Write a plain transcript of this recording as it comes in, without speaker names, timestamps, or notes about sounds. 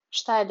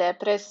Šta je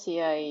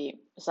depresija i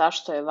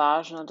zašto je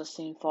važno da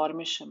se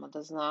informišemo,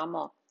 da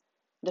znamo,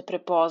 da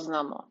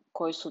prepoznamo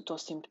koji su to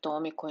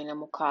simptomi koji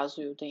nam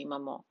ukazuju da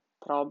imamo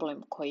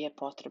problem koji je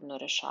potrebno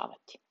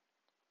rešavati.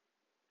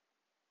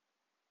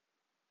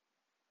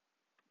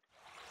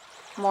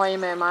 Moje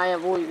ime je Maja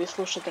Vuj, vi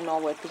slušate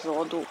novu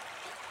epizodu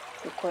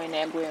u kojoj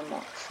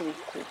negujemo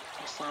sliku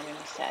o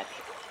samima sebi.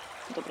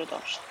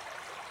 Dobrodošli.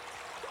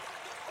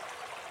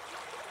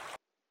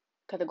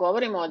 Kada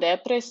govorimo o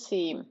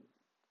depresiji,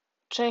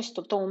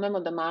 često to umemo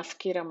da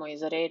maskiramo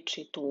iza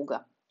reči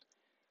tuga.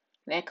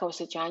 Neka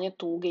osjećanja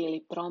tuge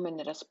ili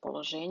promene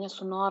raspoloženja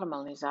su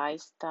normalni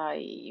zaista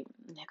i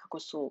nekako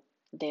su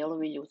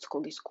delovi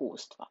ljudskog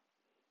iskustva.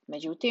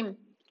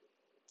 Međutim,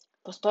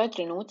 postoje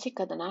trenuci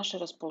kada naše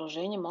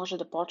raspoloženje može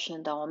da počne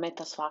da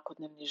ometa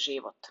svakodnevni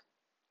život.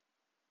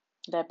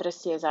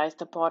 Depresija je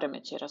zaista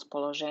poremećaj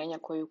raspoloženja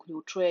koji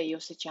uključuje i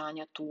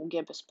osjećanja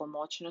tuge,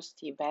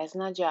 bespomoćnosti i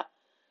beznađa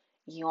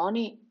i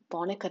oni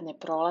ponekad ne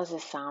prolaze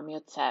sami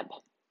od sebe.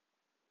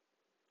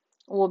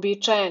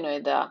 Uobičajeno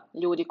je da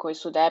ljudi koji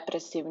su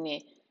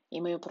depresivni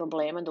imaju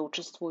problema da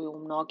učestvuju u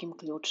mnogim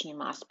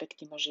ključnim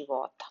aspektima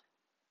života.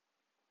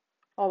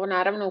 Ovo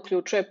naravno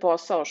uključuje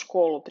posao,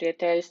 školu,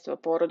 prijateljstvo,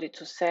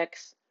 porodicu, seks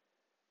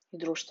i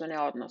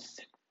društvene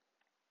odnose.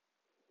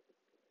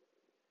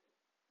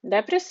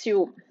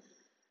 Depresiju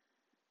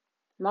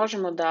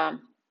možemo da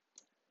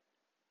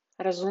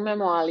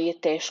razumemo, ali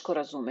je teško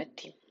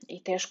razumeti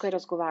i teško je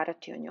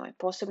razgovarati o njoj,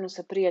 posebno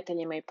sa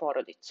prijateljima i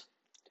porodicom.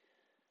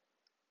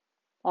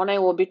 Ona je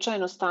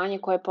uobičajeno stanje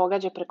koje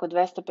pogađa preko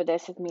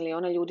 250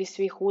 miliona ljudi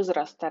svih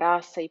uzrasta,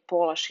 rasa i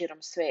pola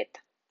širom sveta.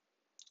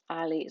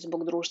 Ali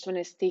zbog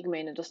društvene stigme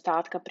i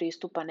nedostatka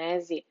pristupa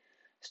nezi,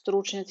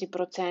 stručnjaci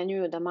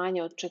procenjuju da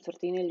manje od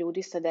četvrtine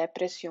ljudi sa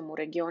depresijom u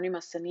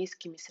regionima sa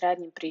niskim i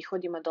srednjim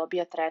prihodima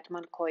dobija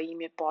tretman koji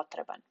im je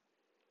potreban.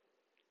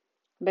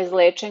 Bez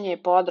lečenja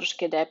i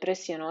podrške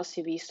depresija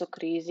nosi visok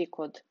rizik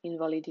od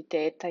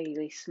invaliditeta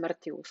ili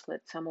smrti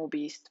usled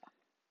samoubistva.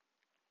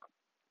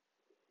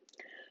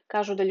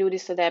 Kažu da ljudi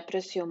sa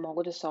depresijom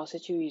mogu da se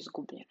osjećaju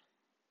izgubljeno.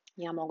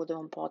 Ja mogu da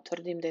vam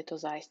potvrdim da je to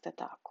zaista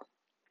tako.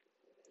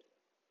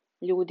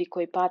 Ljudi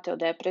koji pate od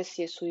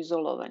depresije su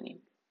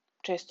izolovani,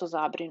 često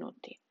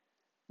zabrinuti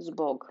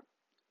zbog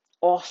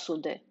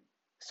osude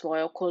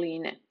svoje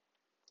okoline.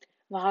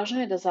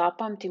 Važno je da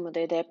zapamtimo da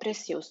je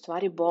depresija u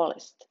stvari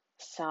bolest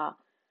sa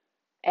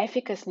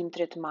efikasnim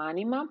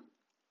tretmanima.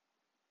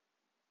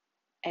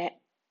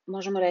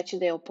 Možemo reći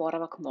da je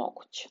oporavak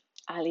moguć,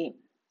 ali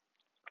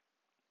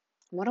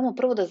moramo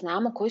prvo da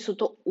znamo koji su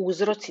to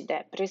uzroci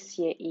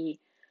depresije i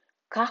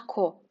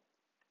kako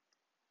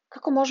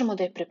možemo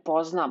da je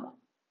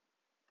prepoznamo.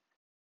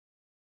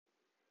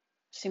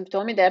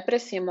 Simptomi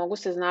depresije mogu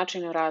se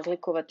značajno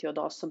razlikovati od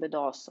osobe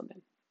do osobe.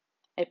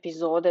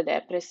 Epizode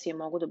depresije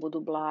mogu da budu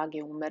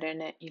blage,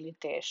 umerene ili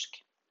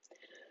teške.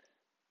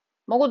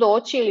 Mogu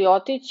doći ili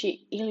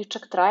otići ili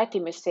čak trajati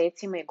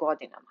mesecima i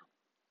godinama.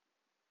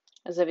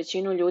 Za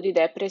većinu ljudi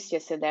depresija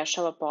se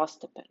dešava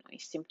postepeno i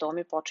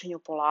simptomi počinju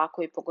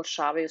polako i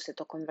pogoršavaju se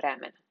tokom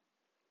vremena.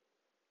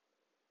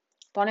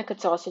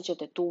 Ponekad se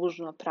osjećate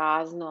tužno,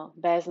 prazno,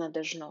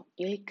 beznadežno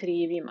ili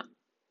krivima.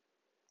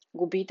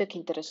 Gubitak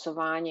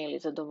interesovanja ili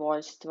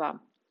zadovoljstva.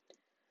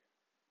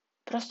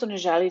 Prosto ne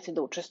želite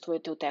da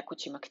učestvujete u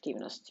tekućim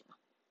aktivnostima.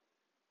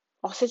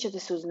 Osjećate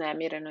se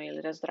uznemireno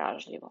ili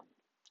razdražljivo.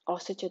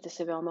 Osjećate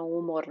se veoma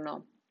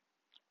umorno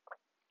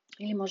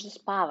ili možda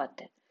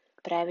spavate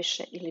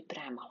previše ili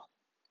premalo.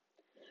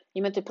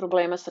 Imate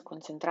problema sa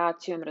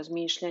koncentracijom,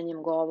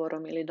 razmišljanjem,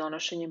 govorom ili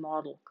donošenjem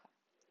odluka.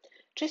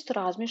 Često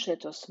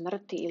razmišljate o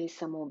smrti ili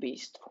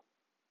samoubistvu.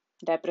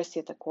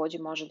 Depresija takođe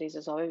može da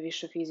izazove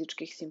više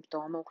fizičkih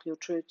simptoma,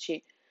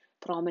 uključujući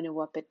promene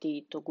u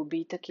apetitu,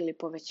 gubitak ili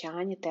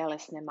povećanje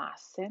telesne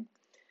mase,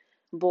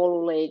 bol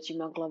u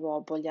leđima,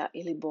 glavobolja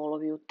ili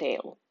bolovi u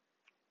telu.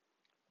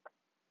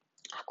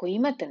 Ako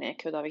imate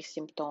neke od ovih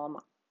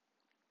simptoma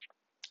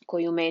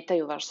koji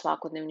ometaju vaš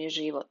svakodnevni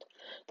život,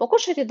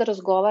 pokušajte da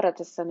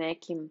razgovarate sa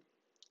nekim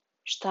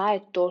šta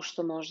je to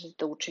što možete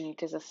da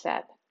učinite za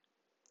sebe.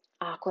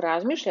 A ako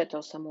razmišljate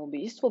o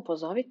samoubistvu,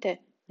 pozovite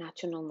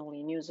Nacionalnu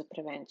liniju za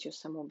prevenciju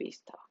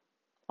samoubistava.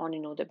 Oni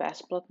nude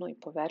besplatnu i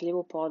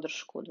poverljivu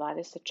podršku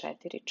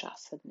 24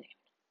 časa dnevno.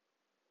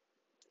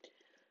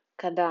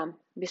 Kada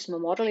bismo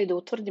morali da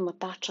utvrdimo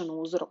tačan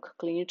uzrok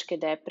kliničke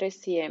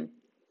depresije,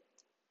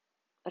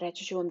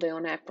 reći ću vam da je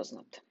on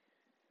nepoznat.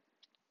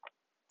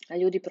 A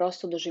ljudi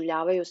prosto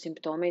doživljavaju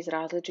simptome iz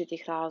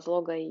različitih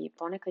razloga i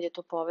ponekad je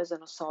to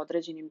povezano sa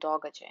određenim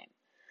događajem.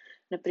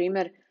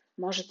 Naprimer,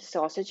 možete se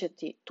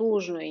osjećati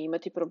tužno i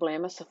imati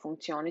problema sa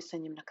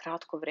funkcionisanjem na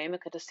kratko vreme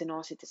kada se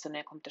nosite sa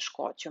nekom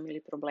teškoćom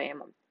ili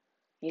problemom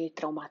ili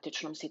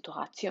traumatičnom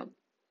situacijom.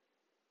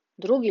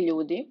 Drugi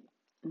ljudi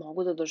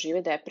mogu da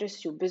dožive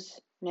depresiju bez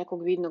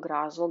nekog vidnog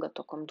razloga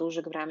tokom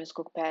dužeg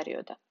vremenskog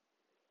perioda.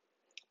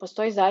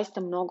 Postoji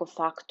zaista mnogo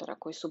faktora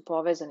koji su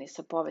povezani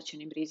sa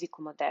povećanim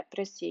rizikom od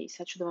depresije i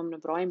sad ću da vam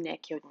nabrojim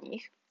neke od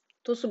njih.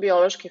 Tu su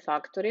biološki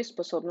faktori,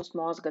 sposobnost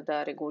mozga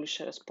da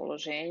reguliše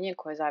raspoloženje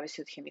koje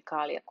zavisi od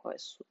hemikalija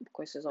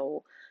koje se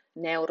zovu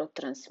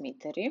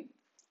neurotransmiteri.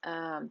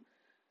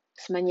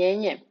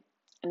 Smanjenje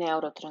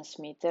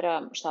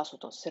neurotransmitera, šta su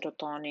to?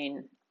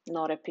 Serotonin,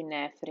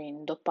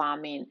 norepinefrin,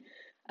 dopamin,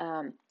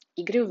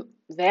 igraju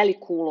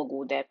veliku ulogu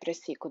u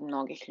depresiji kod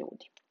mnogih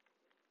ljudi.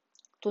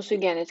 Tu su i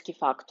genetski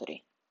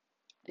faktori.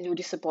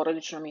 Ljudi sa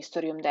porodičnom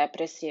istorijom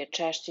depresije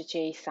češće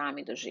će i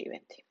sami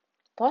doživeti.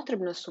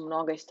 Potrebna su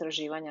mnoga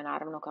istraživanja,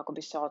 naravno, kako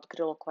bi se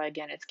otkrilo koje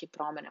genetske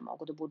promene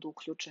mogu da budu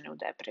uključene u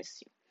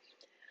depresiju.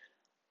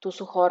 Tu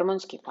su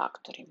hormonski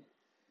faktori.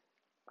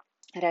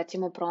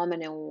 Recimo,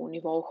 promene u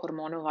nivou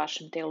hormona u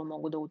vašem telu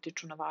mogu da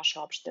utiču na vaše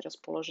opšte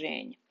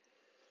raspoloženje.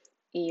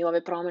 I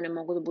ove promene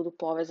mogu da budu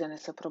povezane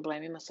sa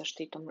problemima sa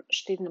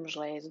štitnom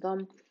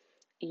žlezdom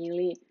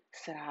ili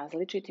sa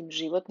različitim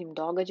životnim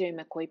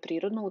događajima koji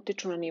prirodno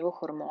utiču na nivo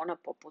hormona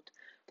poput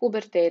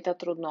puberteta,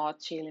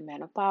 trudnoće ili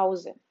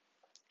menopauze.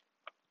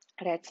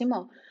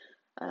 Recimo,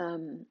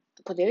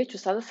 podijelit ću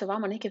sada sa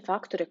vama neke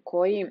faktore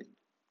koji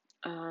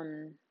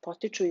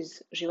potiču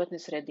iz životne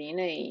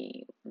sredine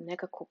i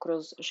nekako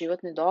kroz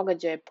životne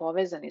događaje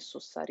povezani su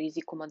sa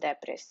rizikom od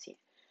depresije.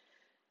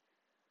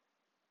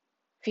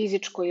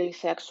 Fizičko ili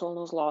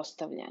seksualno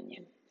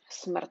zlostavljanje,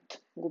 smrt,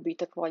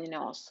 gubitak voljene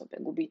osobe,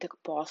 gubitak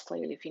posla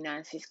ili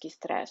finansijski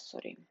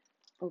stresori,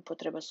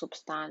 upotreba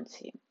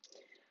supstanci,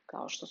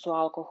 kao što su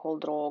alkohol,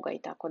 droga i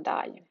tako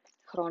dalje,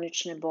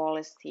 hronične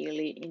bolesti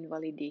ili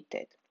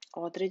invaliditet,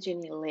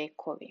 određeni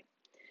lekovi.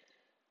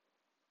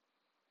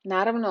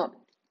 Naravno,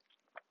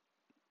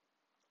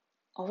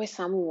 ovo je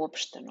samo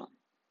uopšteno.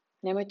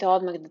 Nemojte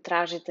odmah da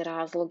tražite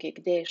razloge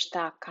gde,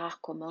 šta,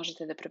 kako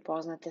možete da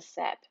prepoznate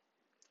sebe.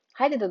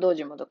 Hajde da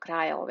dođemo do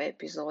kraja ove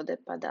epizode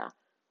pa da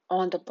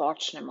onda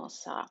počnemo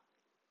sa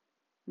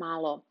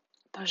malo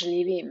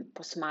pažljivijim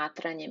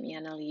posmatranjem i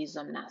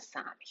analizom nas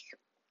samih.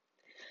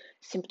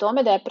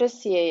 Simptome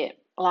depresije je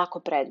lako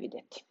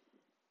predvideti.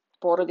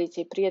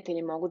 Porodice i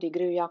prijatelji mogu da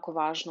igraju jako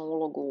važnu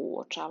ulogu u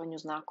uočavanju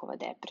znakova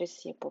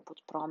depresije,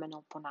 poput promena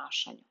u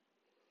ponašanju.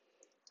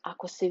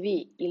 Ako se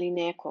vi ili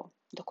neko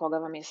do koga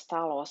vam je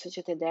stalo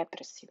osjećate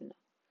depresivno,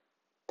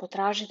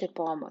 potražite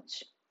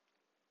pomoć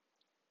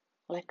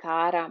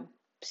lekara,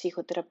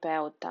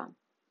 psihoterapeuta,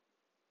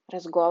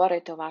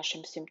 razgovarajte o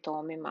vašim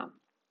simptomima,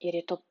 jer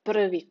je to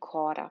prvi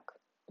korak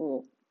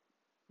u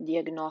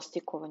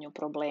dijagnostikovanju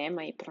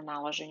problema i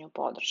pronalaženju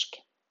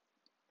podrške.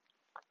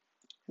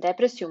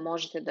 Depresiju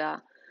možete da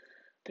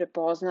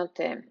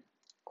prepoznate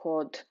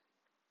kod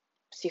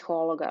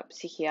psihologa,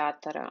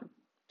 psihijatara,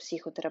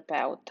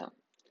 psihoterapeuta.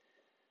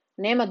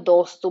 Nema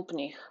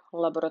dostupnih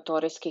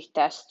laboratorijskih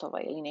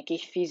testova ili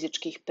nekih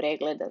fizičkih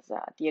pregleda za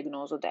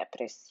dijagnozu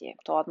depresije,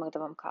 to odmah da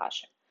vam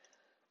kažem.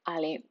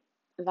 Ali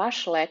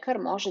vaš lekar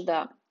može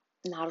da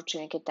naruči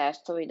neke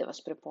testove i da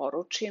vas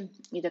preporuči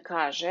i da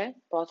kaže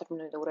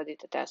potrebno je da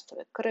uradite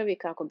testove krvi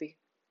kako bi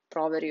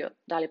proverio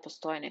da li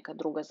postoje neka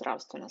druga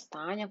zdravstvena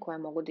stanja koja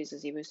mogu da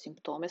izazivaju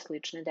simptome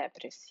slične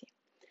depresije.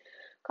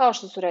 Kao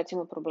što su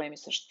recimo problemi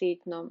sa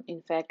štitnom,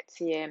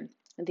 infekcije,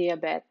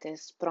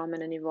 dijabetes,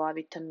 promene nivoa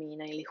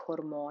vitamina ili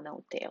hormona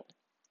u telu.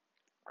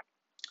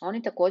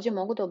 Oni takođe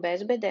mogu da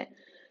obezbede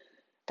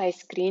taj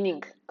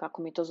screening,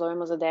 kako mi to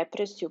zovemo za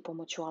depresiju,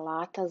 pomoću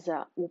alata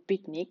za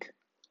upitnik,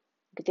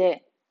 gde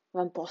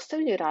vam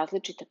postavljaju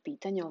različita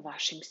pitanja o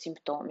vašim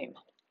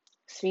simptomima.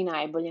 Svi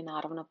najbolje,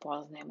 naravno,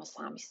 poznajemo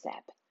sami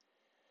sebe.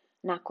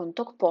 Nakon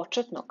tog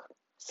početnog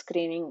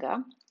screeninga,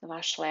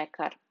 vaš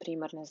lekar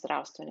primarne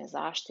zdravstvene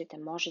zaštite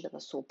može da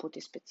vas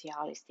uputi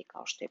specijalisti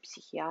kao što je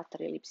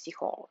psihijatar ili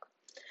psiholog.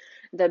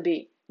 Da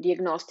bi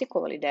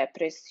dijagnostikovali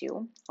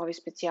depresiju, ovi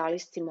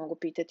specijalisti mogu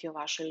pitati o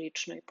vašoj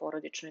ličnoj i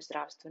porodičnoj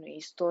zdravstvenoj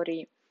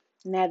istoriji,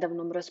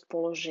 nedavnom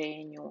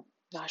raspoloženju,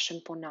 vašem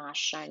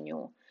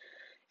ponašanju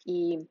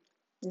i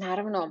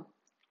naravno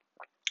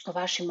o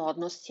vašim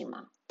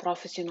odnosima,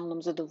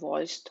 profesionalnom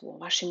zadovoljstvu, o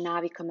vašim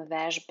navikama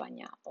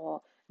vežbanja, o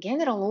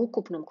generalno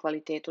ukupnom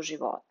kvalitetu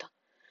života.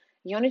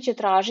 I oni će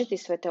tražiti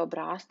sve te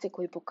obrasce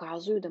koji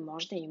pokazuju da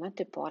možda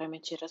imate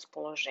poremećaj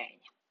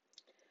raspoloženja.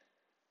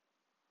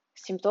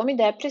 Simptomi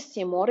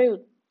depresije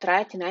moraju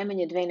trajati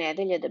najmanje 2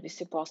 nedelje da bi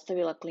se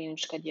postavila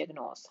klinička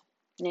dijagnoza.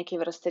 Neke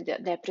vrste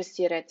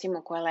depresije,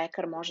 recimo, koje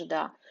lekar može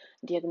da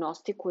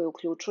dijagnostikuje,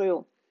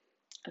 uključuju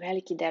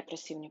veliki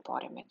depresivni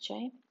poremećaj.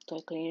 To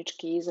je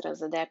klinički izraz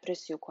za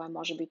depresiju koja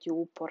može biti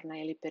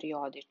uporna ili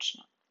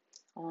periodična.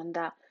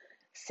 Onda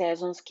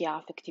sezonski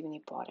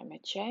afektivni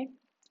poremećaj,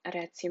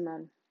 recimo,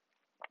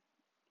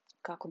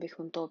 kako bih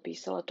vam to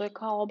opisala, to je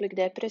kao oblik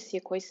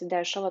depresije koji se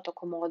dešava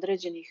tokom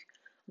određenih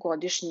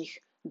godišnjih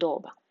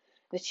doba.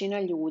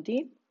 Većina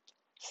ljudi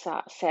sa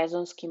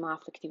sezonskim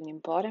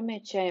afektivnim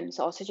poremećajem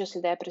osjeća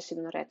se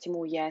depresivno recimo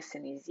u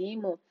jesen i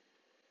zimu,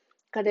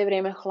 kada je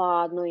vreme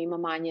hladno, ima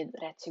manje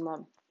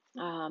recimo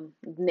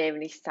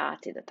dnevnih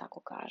sati, da tako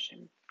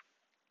kažem.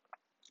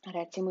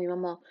 Recimo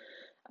imamo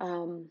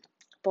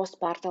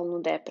postpartalnu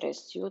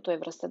depresiju, to je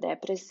vrsta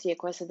depresije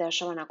koja se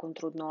dešava nakon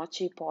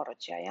trudnoće i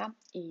porođaja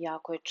i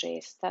jako je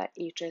česta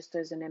i često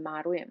je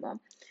zanemarujemo.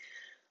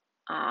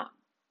 A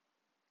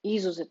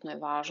Izuzetno je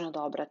važno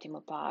da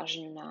obratimo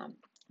pažnju na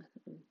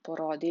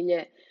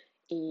porodilje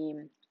i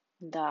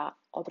da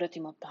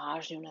obratimo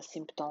pažnju na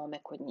simptome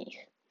kod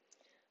njih.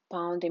 Pa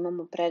onda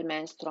imamo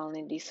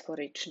predmenstrualni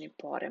disforični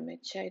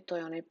poremećaj, to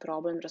je onaj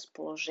problem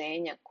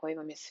raspoloženja koji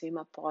vam je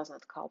svima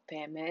poznat kao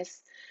PMS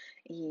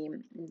i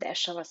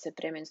dešava se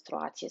pre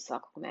menstruacije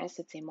svakog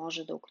meseca i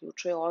može da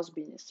uključuje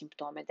ozbiljne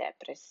simptome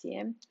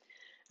depresije.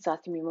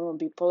 Zatim imamo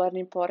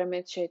bipolarni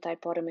poremećaj, taj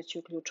poremećaj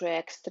uključuje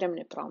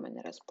ekstremne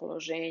promene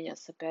raspoloženja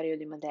sa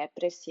periodima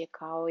depresije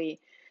kao i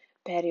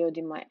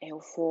periodima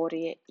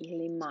euforije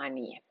ili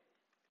manije.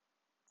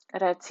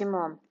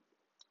 Recimo,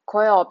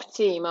 koje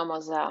opcije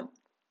imamo za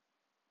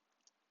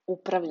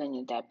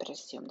upravljanje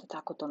depresijom, da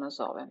tako to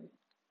nazovem?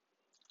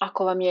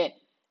 Ako vam je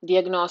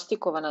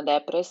dijagnostikovana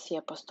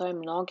depresija, postoje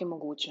mnoge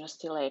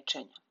mogućnosti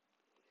lečenja.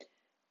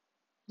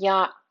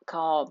 Ja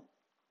kao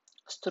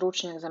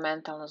stručnjak za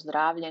mentalno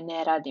zdravlje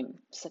ne radim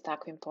sa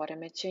takvim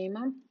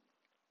poremećajima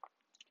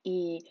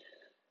i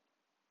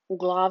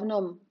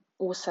uglavnom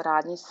u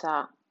saradnji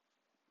sa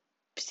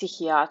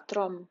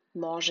psihijatrom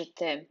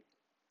možete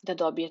da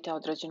dobijete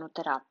određenu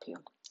terapiju.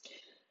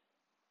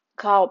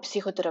 Kao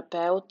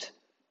psihoterapeut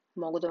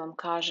mogu da vam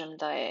kažem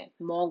da je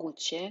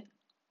moguće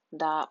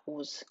da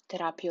uz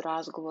terapiju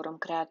razgovorom,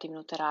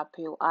 kreativnu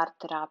terapiju, art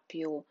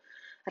terapiju,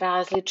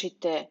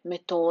 različite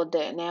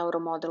metode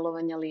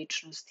neuromodelovanja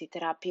ličnosti,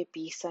 terapije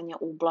pisanja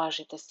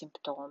ublažite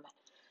simptome.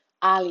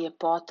 Ali je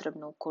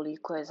potrebno,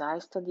 ukoliko je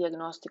zaista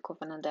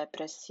dijagnostikovana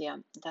depresija,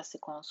 da se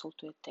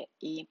konsultujete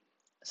i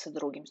sa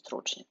drugim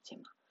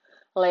stručnjacima.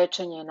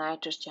 Lečenje je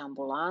najčešće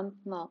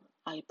ambulantno,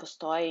 ali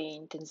postoje i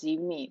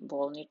intenzivniji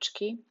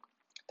bolnički,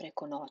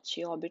 preko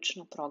noći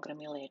obično,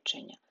 programi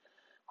lečenja.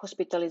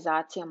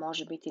 Hospitalizacija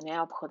može biti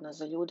neophodna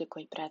za ljude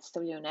koji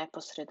predstavljaju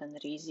neposredan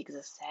rizik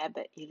za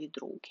sebe ili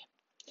druge.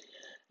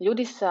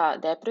 Ljudi sa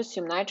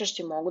depresijom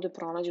najčešće mogu da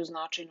pronađu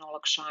značajno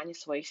olakšanje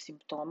svojih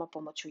simptoma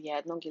pomoću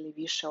jednog ili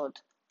više od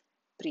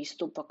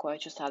pristupa koje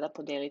ću sada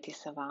podeliti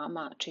sa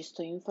vama,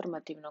 čisto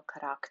informativnog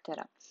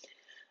karaktera.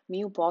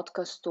 Mi u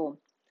podcastu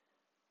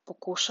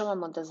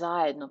pokušavamo da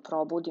zajedno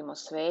probudimo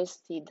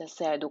svest i da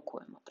se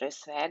edukujemo pre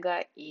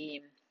svega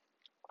i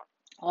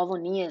ovo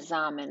nije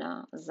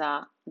zamena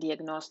za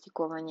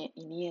dijagnostikovanje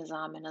i nije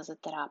zamena za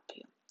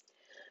terapiju.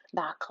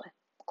 Dakle,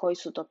 koji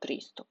su to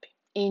pristupi?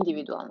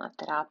 Individualna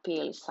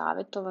terapija ili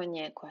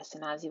savjetovanje koja se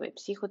naziva i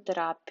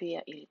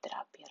psihoterapija ili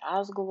terapija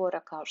razgovora,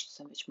 kao što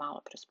sam već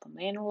malo pre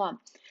spomenula,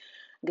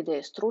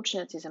 gde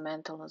stručnjaci za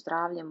mentalno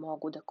zdravlje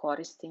mogu da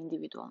koriste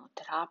individualnu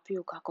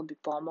terapiju kako bi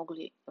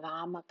pomogli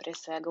vama pre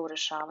svega u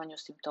rešavanju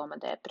simptoma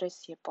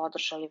depresije,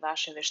 podržali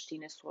vaše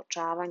veštine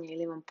suočavanja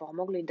ili vam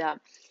pomogli da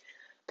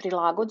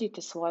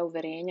prilagodite svoje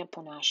uverenja,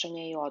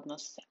 ponašanja i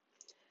odnose.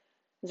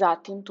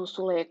 Zatim tu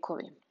su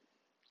lekovi.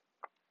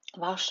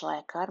 Vaš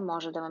lekar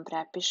može da vam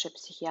prepiše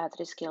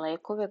psihijatrijske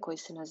lekove koji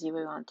se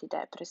nazivaju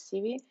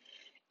antidepresivi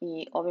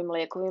i ovim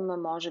lekovima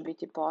može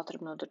biti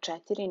potrebno do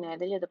 4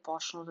 nedelje da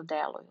počnu da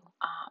deluju.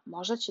 A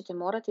možda ćete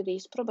morati da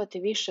isprobate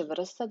više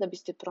vrsta da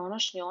biste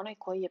pronašli onaj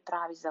koji je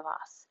pravi za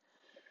vas.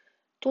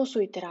 Tu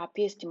su i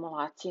terapije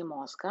stimulacije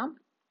mozga,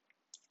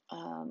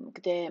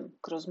 gde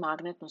kroz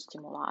magnetnu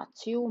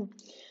stimulaciju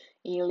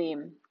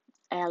ili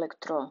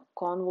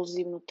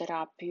elektrokonvulzivnu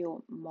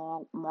terapiju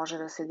može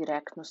da se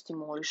direktno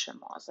stimuliše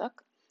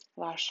mozak.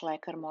 Vaš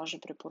lekar može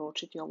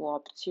preporučiti ovu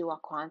opciju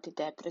ako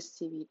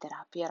antidepresivi i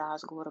terapija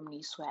razgovorom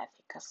nisu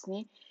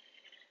efikasni.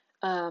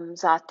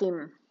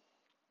 Zatim,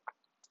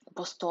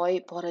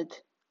 postoji, pored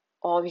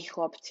ovih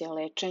opcija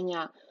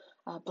lečenja,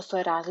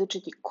 postoje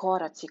različiti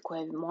koraci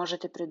koje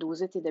možete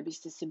preduzeti da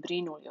biste se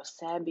brinuli o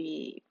sebi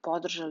i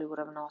podržali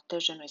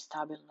uravnoteženo i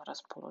stabilno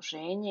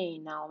raspoloženje i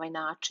na ovaj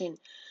način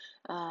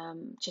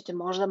ćete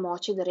možda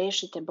moći da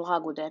rešite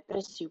blagu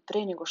depresiju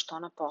pre nego što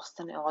ona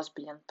postane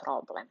ozbiljan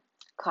problem.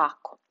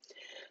 Kako?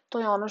 To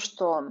je ono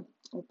što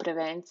u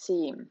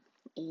prevenciji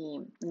i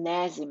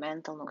nezi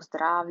mentalnog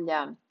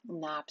zdravlja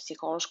na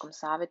psihološkom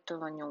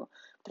savjetovanju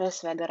pre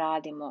svega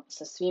radimo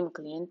sa svim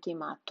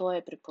klijentima, a to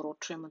je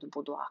preporučujemo da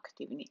budu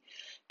aktivni.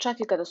 Čak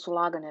i kada su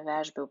lagane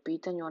vežbe u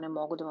pitanju, one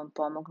mogu da vam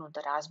pomognu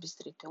da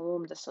razbistrite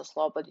da se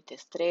oslobodite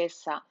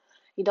stresa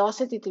i da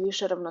osetite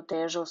više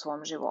ravnoteže u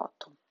svom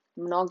životu.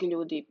 Mnogi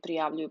ljudi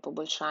prijavljuju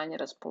poboljšanje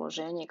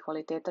raspoloženja i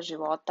kvaliteta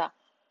života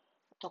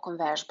tokom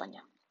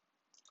vežbanja.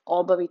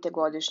 Obavite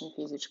godišnji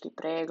fizički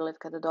pregled.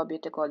 Kada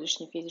dobijete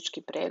godišnji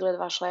fizički pregled,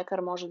 vaš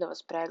lekar može da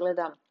vas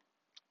pregleda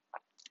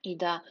i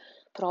da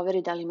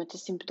proveri da li imate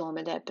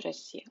simptome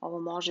depresije. Ovo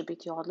može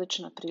biti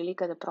odlična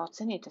prilika da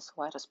procenite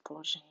svoje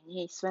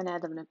raspoloženje i sve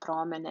nedavne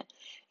promene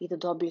i da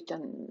dobijete,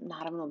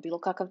 naravno, bilo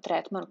kakav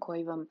tretman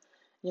koji vam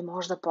je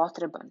možda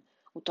potreban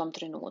u tom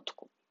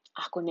trenutku.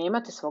 Ako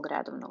nemate svog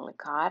redovnog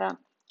lekara,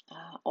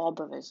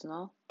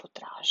 obavezno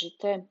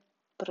potražite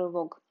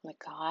prvog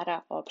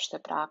lekara opšte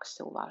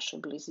prakse u vašoj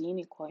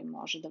blizini koji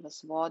može da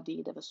vas vodi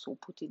i da vas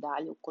uputi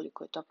dalje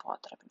ukoliko je to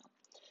potrebno.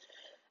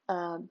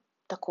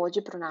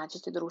 Takođe,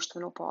 pronađite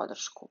društvenu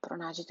podršku,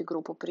 pronađite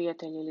grupu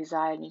prijatelja ili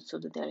zajednicu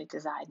da delite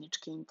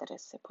zajedničke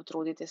interese.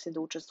 Potrudite se da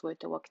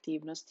učestvujete u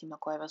aktivnostima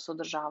koje vas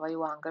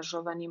održavaju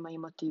angažovanima i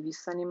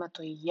motivisanima,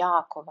 to je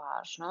jako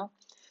važno.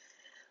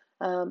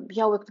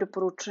 Ja uvek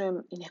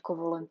preporučujem i neko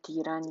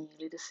volontiranje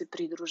ili da se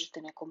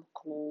pridružite nekom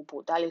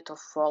klubu, da li je to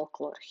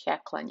folklor,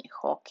 heklanje,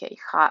 hokej,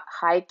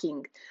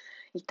 hiking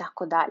i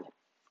tako dalje.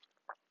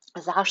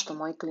 Zašto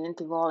moji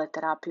klijenti vole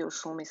terapiju u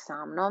šumi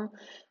sa mnom?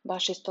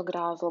 Baš iz tog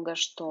razloga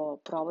što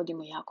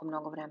provodimo jako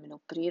mnogo vremena u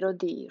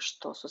prirodi,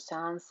 što su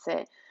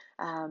seanse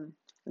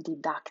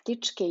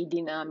didaktičke i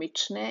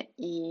dinamične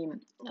i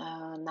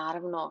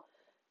naravno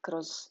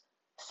kroz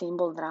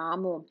simbol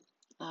dramu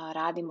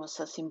radimo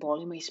sa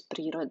simbolima iz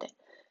prirode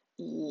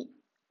i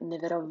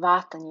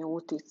neverovatan je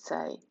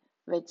uticaj.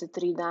 Već za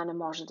 3 dana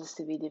može da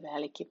se vidi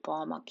veliki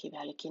pomak i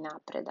veliki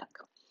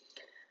napredak.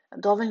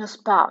 Dovoljno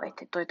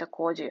spavajte, to je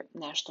takođe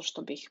nešto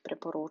što bih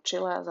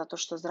preporučila, zato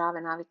što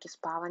zdrave navike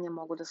spavanja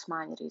mogu da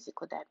smanje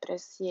rizik od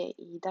depresije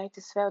i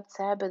dajte sve od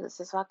sebe da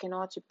se svake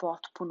noći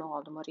potpuno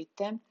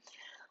odmorite.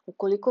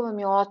 Ukoliko vam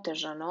je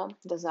otežano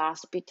da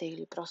zaspite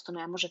ili prosto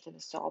ne možete da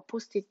se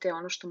opustite,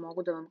 ono što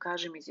mogu da vam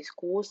kažem iz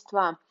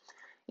iskustva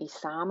i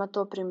sama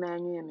to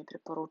primenjujem i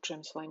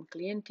preporučujem svojim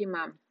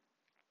klijentima,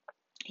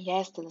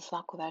 jeste da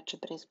svako veče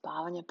pre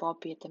spavanja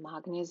popijete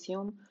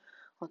magnezijum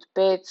od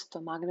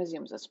 500,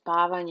 magnezijum za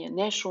spavanje,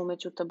 ne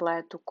šumeću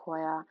tabletu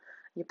koja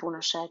je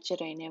puna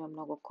šećera i nema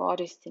mnogo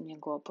koristi,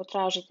 nego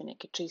potražite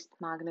neki čist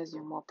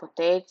magnezijum u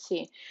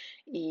apoteci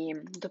i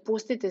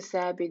dopustite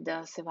sebi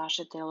da se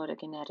vaše telo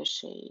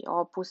regeneriše i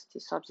opusti,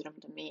 s obzirom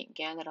da mi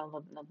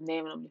generalno na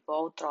dnevnom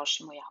nivou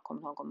trošimo jako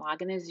mnogo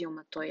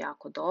magnezijuma, to je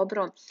jako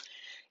dobro.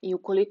 I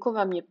ukoliko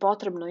vam je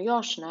potrebno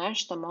još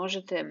nešto,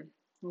 možete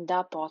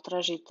da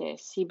potražite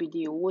CBD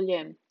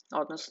ulje,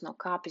 odnosno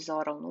kapi za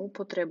oralnu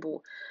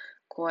upotrebu,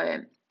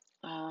 koje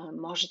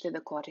možete da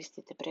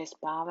koristite pre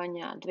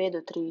spavanja, 2 do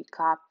 3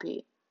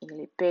 kapi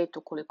ili 5,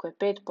 ukoliko je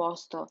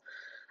 5%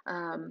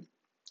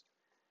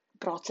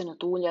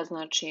 procenat ulja,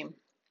 znači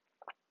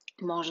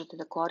možete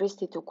da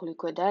koristite,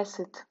 ukoliko je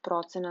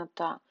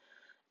 10%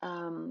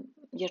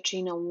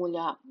 jačina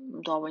ulja,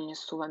 dovoljne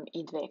su vam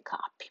i 2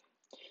 kapi.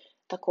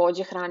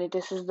 Takođe,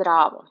 hranite se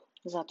zdravo,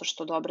 zato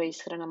što dobra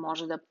ishrana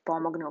može da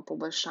pomogne u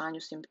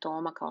poboljšanju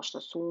simptoma kao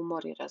što su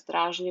umor i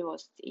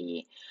razdražljivost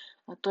i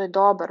to je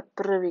dobar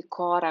prvi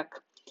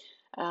korak.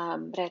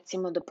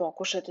 Recimo da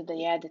pokušate da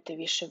jedete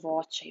više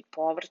voća i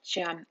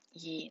povrća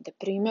i da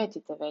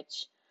primetite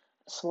već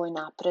svoj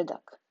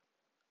napredak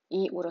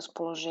i u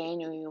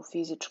raspoloženju i u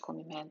fizičkom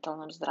i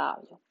mentalnom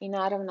zdravlju. I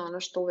naravno, ono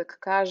što uvek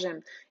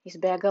kažem,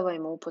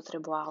 izbegavajmo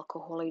upotrebu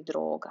alkohola i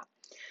droga.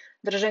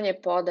 Držanje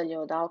podalje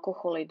od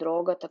alkohola i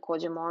droga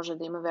takođe može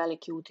da ima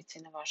veliki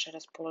uticaj na vaše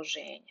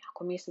raspoloženje.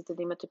 Ako mislite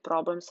da imate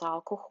problem sa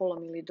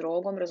alkoholom ili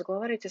drogom,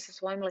 razgovarajte sa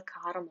svojim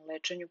lekarom o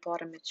lečenju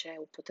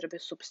poremećaja upotrebe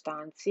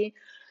supstanci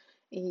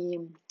i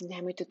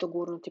nemojte to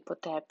gurnuti pod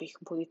tepih,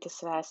 budite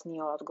svesni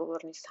i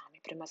odgovorni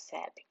sami prema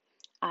sebi.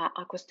 A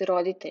ako ste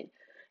roditelj,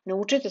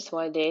 naučite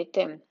svoje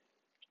dete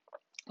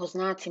o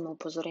znacima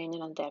upozorenja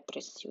na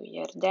depresiju,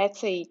 jer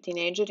deca i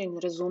tinejdžeri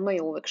ne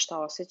razumeju uvek šta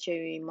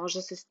osjećaju i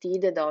možda se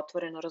stide da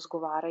otvoreno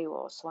razgovaraju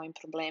o svojim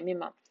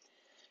problemima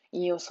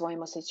i o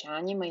svojim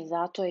osjećanjima i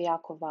zato je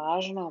jako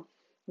važno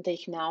da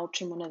ih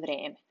naučimo na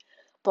vreme.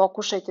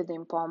 Pokušajte da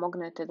im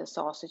pomognete da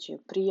se osjećaju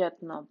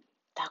prijatno,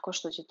 tako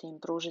što ćete im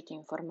pružiti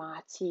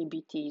informacije i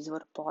biti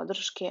izvor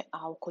podrške,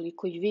 a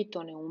ukoliko i vi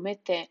to ne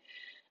umete,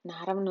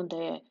 naravno da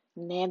je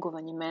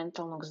negovanje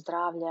mentalnog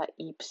zdravlja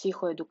i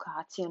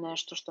psihoedukacija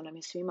nešto što nam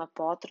je svima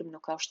potrebno,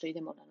 kao što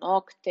idemo na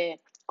nokte,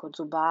 kod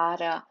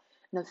zubara,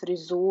 na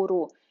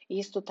frizuru.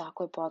 Isto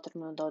tako je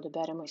potrebno da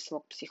odaberemo i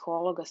svog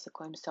psihologa sa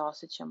kojim se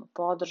osjećamo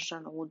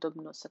podržano,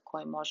 udobno, sa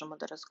kojim možemo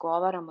da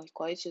razgovaramo i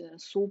koji će da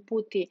nas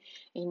uputi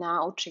i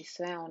nauči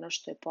sve ono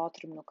što je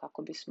potrebno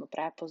kako bismo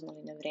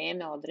prepoznali na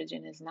vreme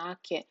određene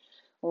znake,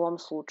 u ovom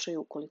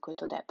slučaju ukoliko je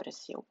to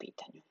depresija u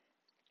pitanju.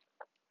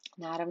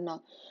 Naravno,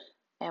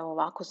 evo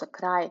ovako za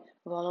kraj,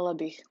 voljela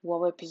bih u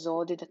ovoj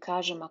epizodi da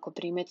kažem ako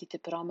primetite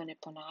promene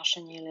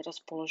ponašanja ili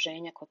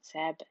raspoloženja kod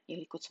sebe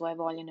ili kod svoje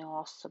voljene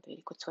osobe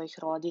ili kod svojih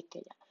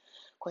roditelja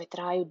koje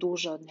traju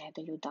duže od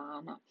nedelju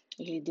dana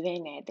ili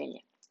 2 nedelje,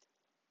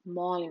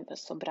 molim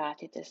vas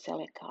obratite se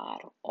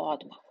lekaru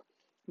odmah.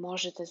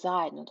 Možete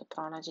zajedno da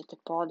pronađete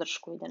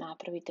podršku i da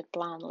napravite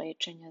plan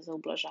lečenja za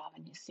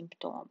ublažavanje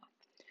simptoma.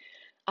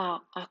 A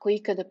ako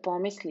ikada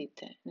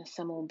pomislite na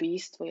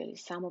samoubistvo ili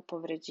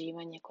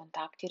samopovređivanje,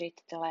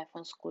 kontaktirajte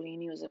telefonsku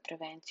liniju za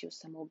prevenciju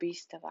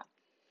samoubistava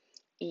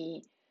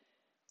i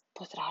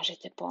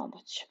potražite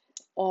pomoć.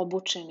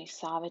 Obučeni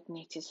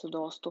savetnici su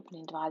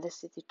dostupni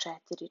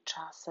 24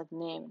 časa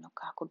dnevno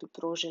kako bi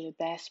pružili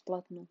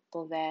besplatnu,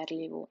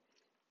 poverljivu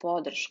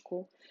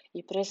podršku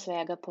i pre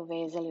svega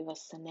povezali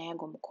vas sa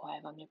negom koja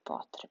vam je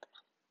potrebna.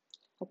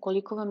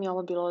 Ukoliko vam je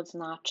ovo bilo od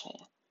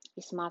značaja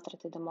i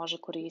smatrate da može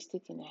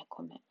koristiti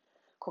nekome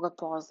koga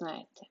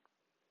poznajete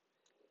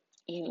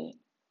ili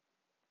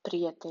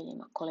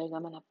prijateljima,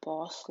 kolegama na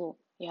poslu,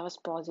 ja vas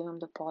pozivam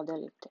da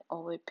podelite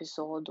ovu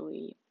epizodu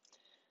i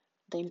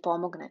da im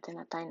pomognete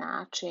na taj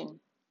način,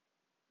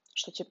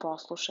 što će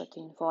poslušati,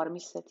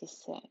 informisati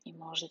se i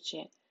možda će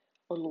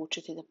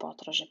odlučiti da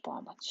potraže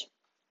pomoć.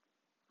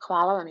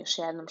 Hvala vam još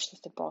jednom što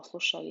ste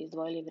poslušali i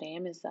izdvojili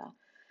vreme za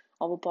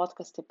ovu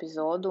podcast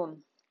epizodu.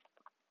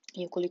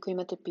 I ukoliko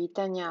imate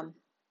pitanja,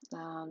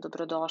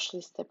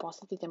 dobrodošli ste,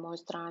 posetite moju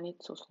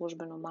stranicu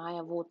službenu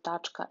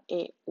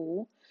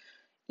majavu.eu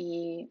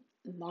i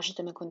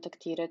možete me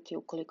kontaktirati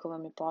ukoliko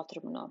vam je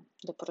potrebno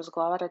da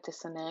porazgovarate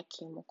sa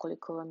nekim,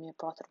 ukoliko vam je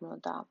potrebno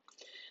da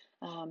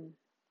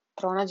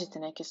pronađete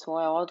neke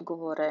svoje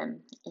odgovore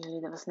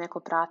ili da vas neko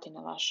prati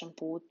na vašem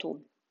putu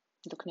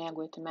dok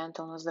negujete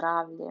mentalno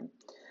zdravlje.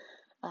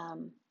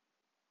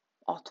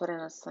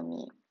 Otvorena sam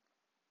i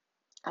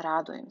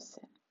radujem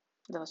se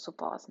da vas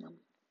upoznam.